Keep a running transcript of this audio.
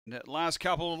Last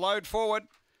couple load forward.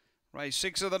 Race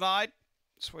 6 of the night.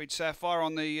 Sweet Sapphire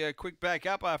on the quick back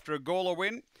up after a Gawler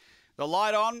win. The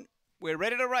light on. We're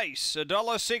ready to race.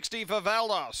 $1.60 for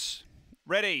Valdos.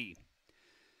 Ready.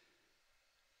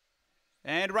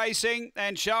 And racing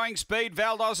and showing speed.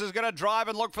 Valdos is going to drive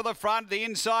and look for the front. The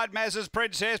inside, Maz's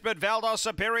Princess, but Valdos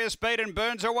superior speed and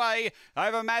burns away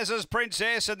over Maz's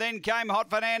Princess. And then came Hot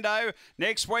Fernando.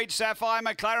 Next, Sweet Sapphire,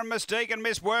 McLaren Mystique and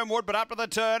Miss Wormwood, but up to the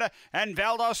turn. And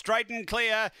Valdos straight and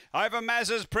clear over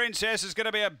Maz's Princess. Is going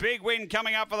to be a big win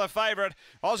coming up for the favourite.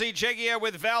 Aussie Chegia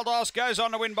with Valdos goes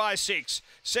on to win by 6.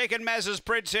 Second, Maz's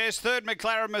Princess. Third,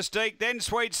 McLaren Mystique. Then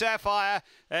Sweet Sapphire.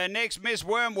 Next, Miss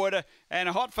Wormwood and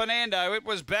Hot Fernando. It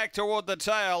was back toward the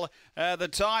tail. The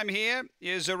time here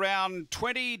is around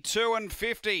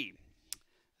 22:50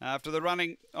 after the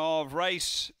running of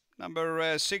race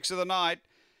number 6 of the night,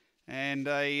 and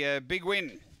a big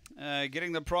win.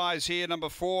 Getting the prize here, number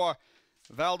 4,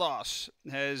 Valdos,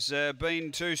 has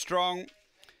been too strong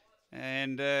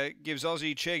and gives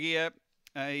Aussie Chegia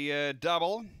a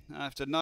double after